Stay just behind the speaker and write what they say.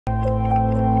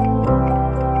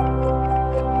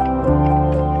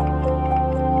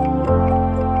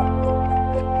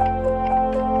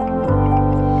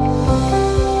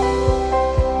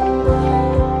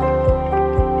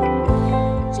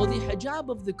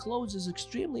of the clothes is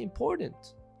extremely important.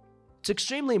 It's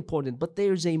extremely important, but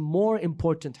there's a more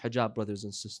important hijab, brothers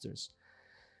and sisters.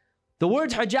 The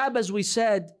word hijab, as we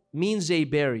said, means a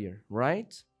barrier,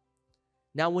 right?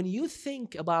 Now, when you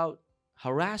think about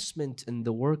harassment in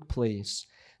the workplace,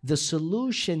 the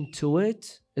solution to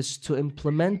it is to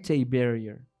implement a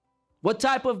barrier. What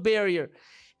type of barrier?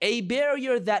 A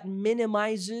barrier that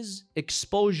minimizes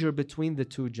exposure between the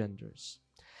two genders.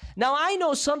 Now, I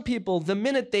know some people, the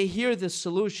minute they hear this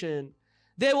solution,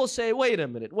 they will say, wait a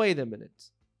minute.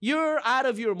 You're out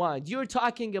of your mind. You're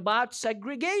talking about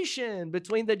segregation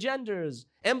between the genders.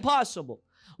 Impossible.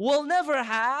 We'll never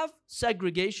have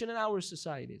segregation in our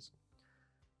societies.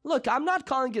 Look, I'm not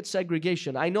calling it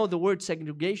segregation. I know the word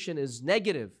segregation is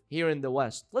negative here in the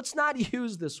West. Let's not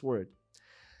use this word.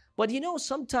 But you know,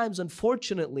 sometimes,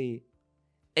 unfortunately,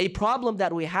 a problem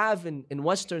that we have in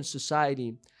Western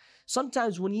society,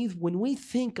 sometimes when we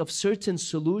think of certain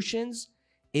solutions,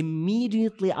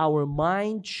 immediately our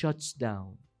mind shuts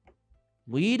down.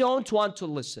 We don't want to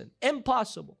listen.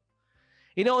 Impossible.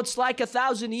 You know, it's like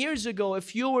 1,000 years ago,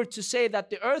 if you were to say that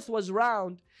the earth was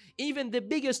round, even the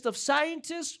biggest of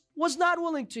scientists was not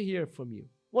willing to hear from you,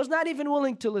 was not even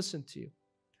willing to listen to you.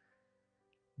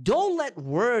 Don't let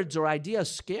words or ideas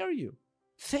scare you.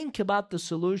 Think about the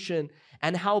solution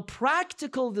and how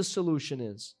practical the solution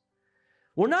is.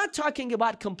 We're not talking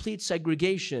about complete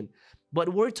segregation, but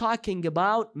we're talking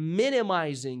about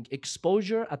minimizing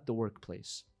exposure at the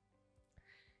workplace.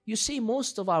 You see,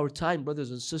 most of our time, brothers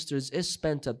and sisters, is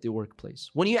spent at the workplace.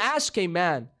 When you ask a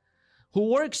man who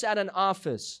works at an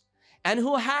office and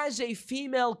who has a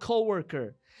female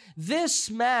coworker,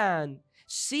 this man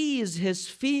sees his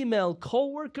female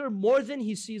coworker more than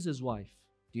he sees his wife.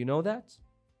 Do you know that?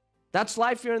 That's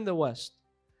life here in the West.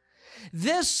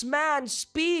 This man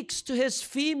speaks to his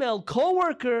female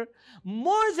coworker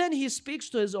more than he speaks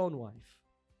to his own wife.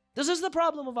 This is the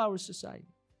problem of our society.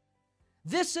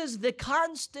 This is the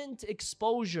constant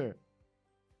exposure.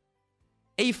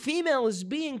 A female is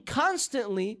being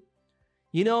constantly,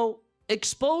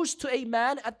 exposed to a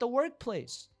man at the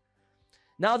workplace.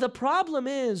 Now, the problem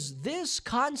is this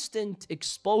constant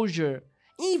exposure,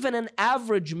 even an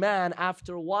average man,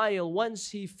 after a while, once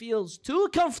he feels too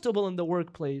comfortable in the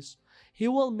workplace, he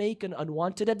will make an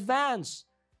unwanted advance.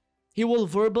 He will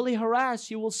verbally harass.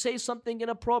 He will say something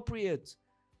inappropriate,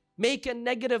 make a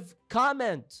negative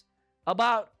comment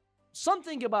about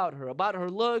something about her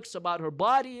looks, about her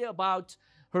body, about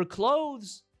her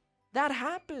clothes. That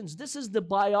happens. This is the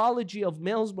biology of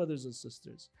males, brothers and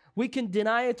sisters. We can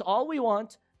deny it all we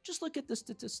want. Just look at the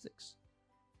statistics.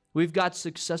 We've got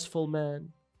successful men,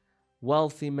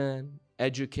 wealthy men,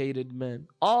 educated men.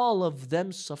 All of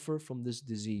them suffer from this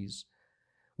disease.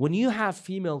 When you have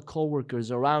female coworkers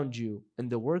around you in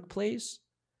the workplace,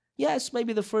 yes,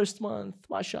 maybe the first month,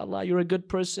 mashallah, you're a good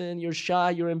person, you're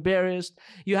shy, you're embarrassed,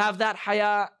 you have that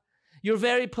haya, you're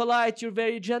very polite, you're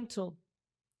very gentle.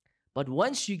 But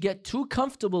once you get too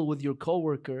comfortable with your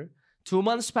coworker, 2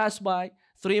 months pass by,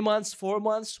 3 months, 4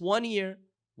 months, 1 year,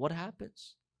 what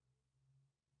happens?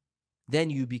 Then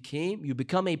you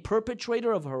become a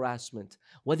perpetrator of harassment,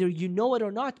 whether you know it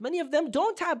or not. Many of them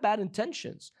don't have bad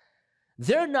intentions.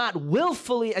 They're not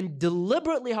willfully and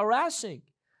deliberately harassing.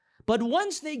 But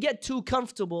once they get too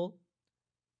comfortable,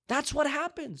 that's what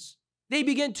happens. They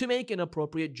begin to make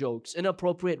inappropriate jokes,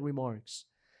 inappropriate remarks.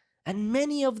 And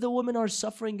many of the women are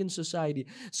suffering in society.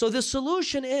 So the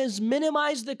solution is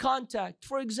minimize the contact.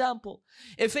 For example,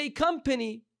 if a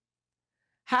company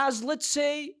has, let's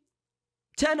say,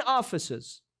 10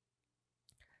 offices,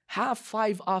 have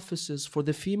 5 offices for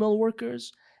the female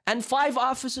workers and 5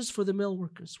 offices for the male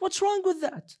workers. What's wrong with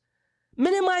that?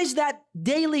 Minimize that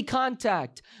daily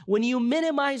contact. When you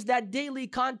minimize that daily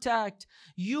contact,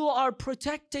 you are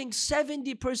protecting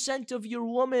 70% of your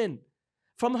women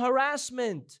from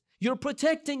harassment. You're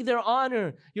protecting their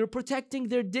honor. You're protecting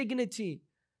their dignity.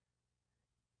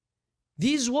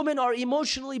 These women are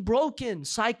emotionally broken.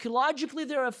 Psychologically,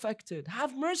 they're affected.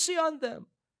 Have mercy on them.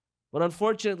 But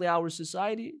unfortunately, our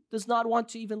society does not want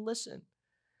to even listen.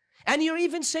 And you're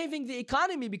even saving the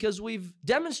economy, because we've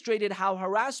demonstrated how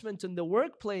harassment in the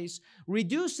workplace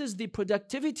reduces the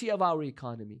productivity of our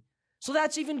economy. So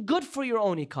that's even good for your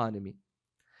own economy.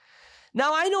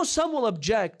 Now, I know some will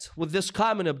object with this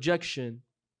common objection.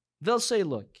 They'll say,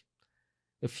 look,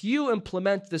 if you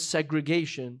implement this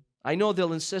segregation, I know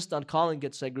they'll insist on calling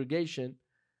it segregation.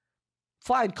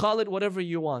 Fine, call it whatever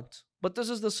you want. But this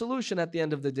is the solution at the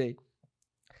end of the day.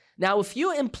 Now, if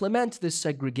you implement this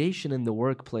segregation in the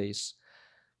workplace,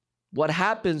 what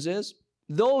happens is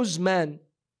those men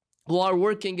who are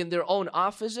working in their own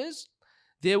offices,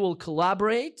 they will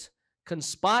collaborate,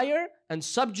 conspire and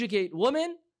subjugate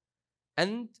women,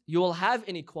 and you will have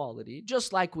inequality,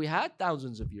 just like we had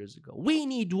thousands of years ago. We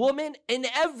need women in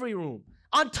every room,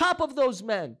 on top of those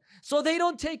men, so they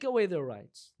don't take away their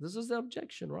rights. This is the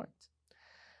objection, right?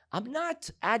 I'm not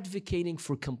advocating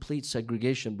for complete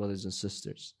segregation, brothers and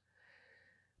sisters.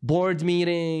 Board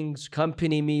meetings,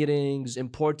 company meetings,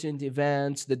 important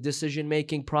events, the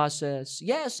decision-making process.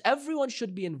 Yes, everyone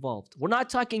should be involved. We're not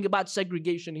talking about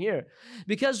segregation here.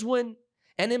 Because when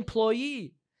an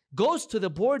employee goes to the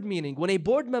board meeting, when a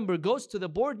board member goes to the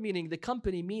board meeting, the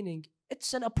company meeting,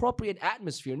 it's an appropriate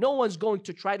atmosphere. No one's going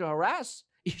to try to harass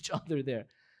each other there.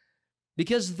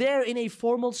 Because they're in a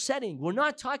formal setting. We're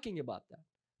not talking about that.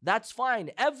 That's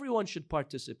fine. Everyone should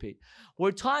participate.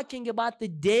 We're talking about the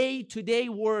day-to-day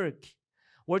work.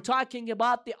 We're talking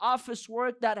about the office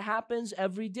work that happens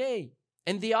every day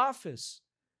in the office.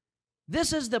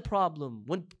 This is the problem.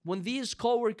 When these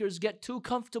co-workers get too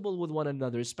comfortable with one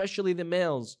another, especially the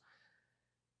males,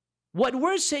 what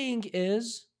we're saying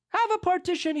is, have a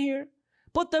partition here.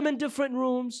 Put them in different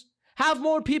rooms. Have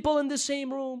more people in the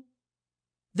same room.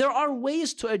 There are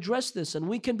ways to address this, and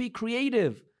we can be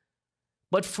creative.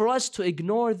 But for us to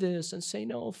ignore this and say,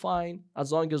 no, fine,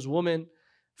 as long as women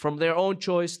from their own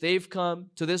choice, they've come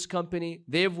to this company,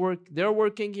 they're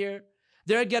working here,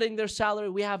 they're getting their salary,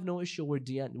 we have no issue, we're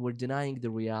denying the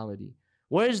reality.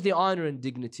 Where is the honor and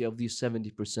dignity of these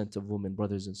 70% of women,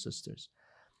 brothers and sisters?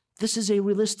 This is a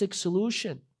realistic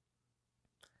solution.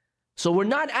 So we're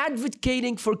not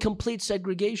advocating for complete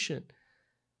segregation.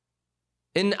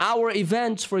 In our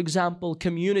events, for example,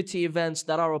 community events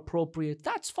that are appropriate,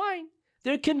 that's fine.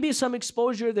 There can be some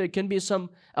exposure, there can be some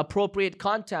appropriate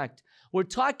contact. We're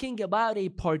talking about a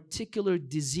particular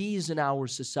disease in our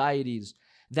societies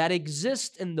that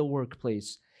exists in the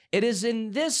workplace. It is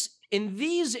in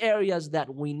these areas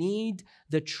that we need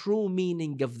the true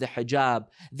meaning of the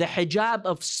hijab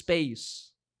of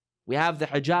space. We have the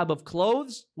hijab of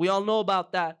clothes, we all know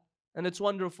about that, and it's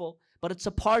wonderful, but it's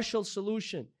a partial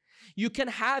solution. You can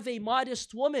have a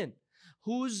modest woman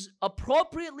who's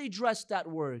appropriately dressed at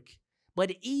work,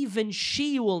 but even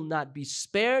she will not be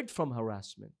spared from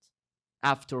harassment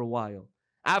after a while,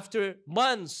 after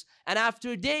months, and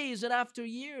after days, and after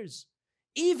years.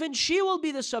 Even she will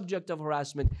be the subject of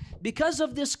harassment because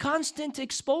of this constant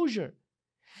exposure.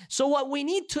 So what we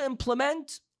need to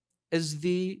implement is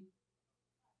the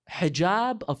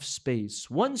hijab of space.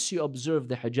 Once you observe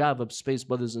the hijab of space,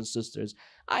 brothers and sisters,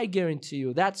 I guarantee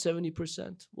you that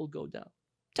 70% will go down.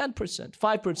 10%,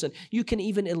 5%, you can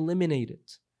even eliminate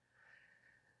it.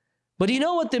 But you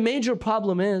know what the major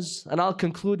problem is? And I'll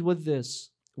conclude with this.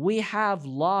 We have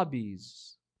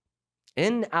lobbies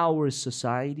in our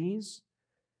societies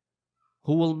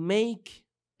who will make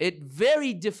it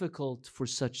very difficult for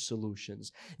such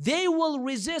solutions. They will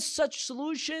resist such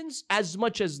solutions as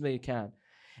much as they can.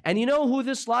 And you know who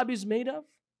this lobby is made of?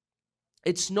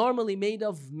 It's normally made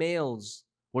of males.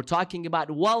 We're talking about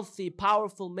wealthy,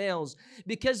 powerful males,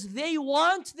 because they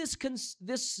want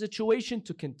this situation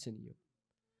to continue.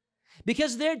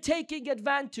 Because they're taking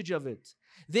advantage of it.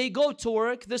 They go to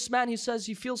work. This man, he says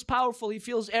he feels powerful. He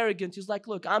feels arrogant. He's like,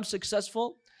 look, I'm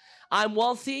successful. I'm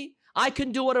wealthy. I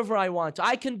can do whatever I want.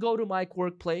 I can go to my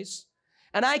workplace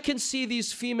and I can see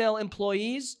these female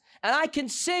employees and I can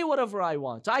say whatever I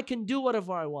want. I can do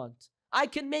whatever I want. I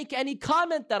can make any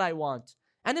comment that I want.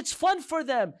 And it's fun for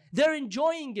them. They're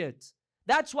enjoying it.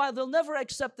 That's why they'll never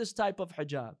accept this type of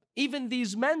hijab. Even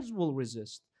these men will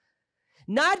resist.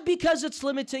 Not because it's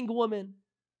limiting women.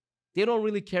 They don't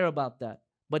really care about that.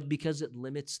 But because it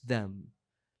limits them.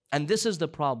 And this is the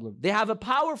problem. They have a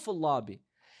powerful lobby.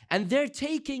 And they're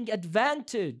taking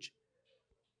advantage.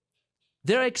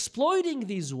 They're exploiting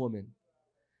these women.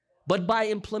 But by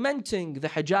implementing the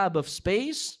hijab of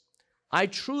space, I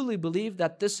truly believe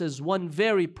that this is one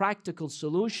very practical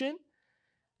solution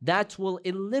that will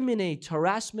eliminate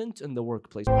harassment in the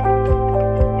workplace.